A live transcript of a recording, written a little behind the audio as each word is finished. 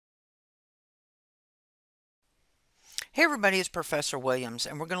Hey everybody, it's Professor Williams,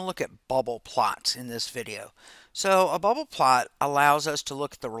 and we're going to look at bubble plots in this video. So a bubble plot allows us to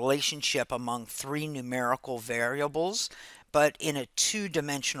look at the relationship among three numerical variables, but in a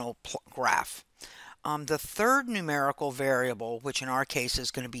two-dimensional graph. The third numerical variable, which in our case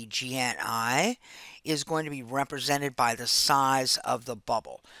is going to be GNI, is going to be represented by the size of the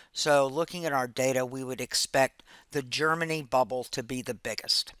bubble. So looking at our data, we would expect the Germany bubble to be the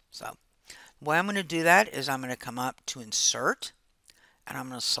biggest. So the way I'm going to do that is I'm going to come up to Insert, and I'm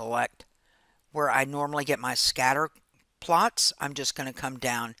going to select where I normally get my scatter plots. I'm just going to come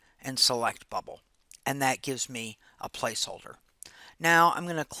down and select Bubble, and that gives me a placeholder. Now I'm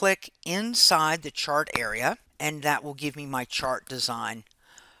going to click inside the chart area, and that will give me my chart design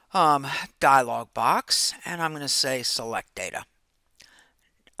dialog box, and I'm going to say Select Data.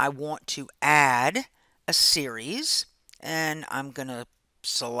 I want to add a series, and I'm going to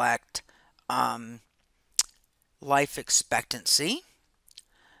select life expectancy.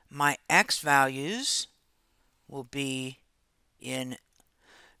 My X values will be in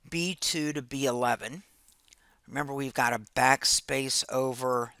B2 to B11. Remember, we've got a backspace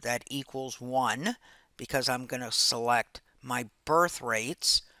over that equals 1 because I'm going to select my birth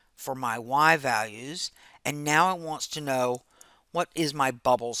rates for my Y values, and now it wants to know what is my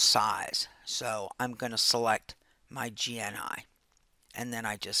bubble size. So I'm going to select my GNI, and then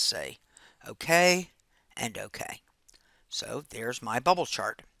I just say OK and OK. So there's my bubble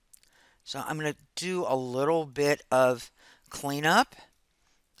chart. So I'm going to do a little bit of cleanup.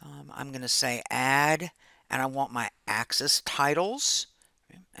 I'm going to say add, and I want my axis titles.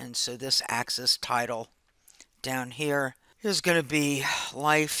 And so this axis title down here is going to be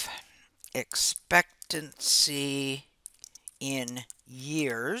life expectancy in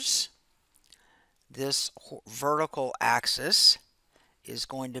years. This vertical axis is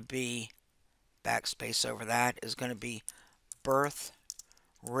going to be, backspace over that, is going to be birth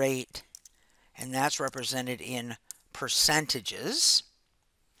rate, and that's represented in percentages.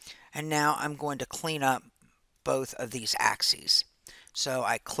 And now I'm going to clean up both of these axes. So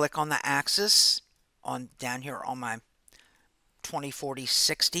I click on the axis on down here on my 20, 40,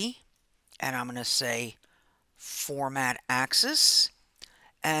 60, and I'm going to say Format Axis.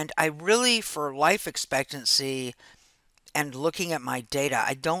 And I really, for life expectancy and looking at my data,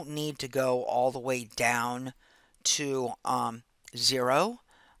 I don't need to go all the way down to 0.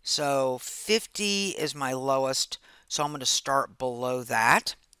 So 50 is my lowest, so I'm going to start below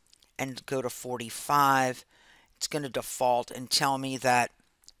that and go to 45. It's going to default and tell me that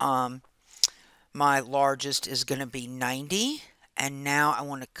my largest is going to be 90. And now I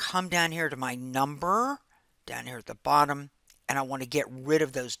want to come down here to my number, down here at the bottom, and I want to get rid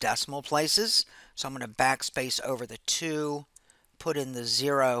of those decimal places. So I'm going to backspace over the 2, put in the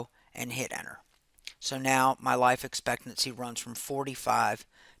 0, and hit enter. So now my life expectancy runs from 45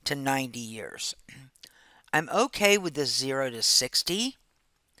 to 90 years. I'm okay with the 0 to 60,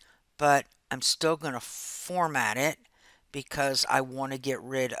 but I'm still going to format it because I want to get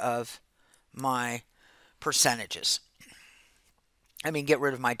rid of my percentages. Get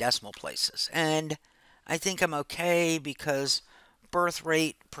rid of my decimal places. And I think I'm okay because birth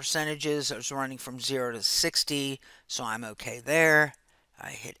rate percentages is running from 0 to 60, so I'm okay there.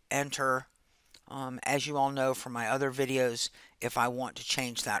 I hit enter. As you all know from my other videos, if I want to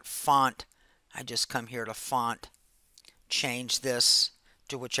change that font, I just come here to font, change this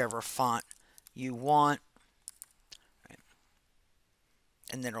to whichever font you want,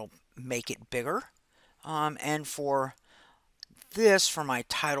 and then it'll make it bigger. And for this, for my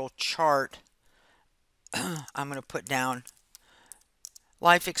title chart, I'm going to put down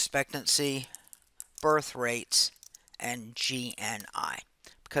life expectancy, birth rates, and GNI.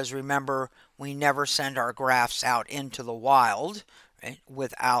 Because remember, we never send our graphs out into the wild, right,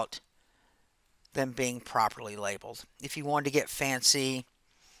 without them being properly labeled. If you wanted to get fancy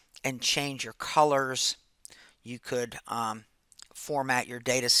and change your colors, you could format your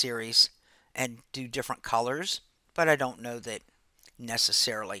data series and do different colors, but I don't know that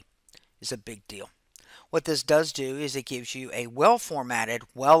necessarily is a big deal. What this does do is it gives you a well-formatted,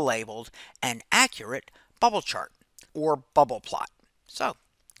 well-labeled, and accurate bubble chart or bubble plot. So,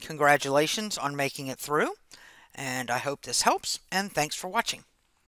 congratulations on making it through, and I hope this helps, and thanks for watching.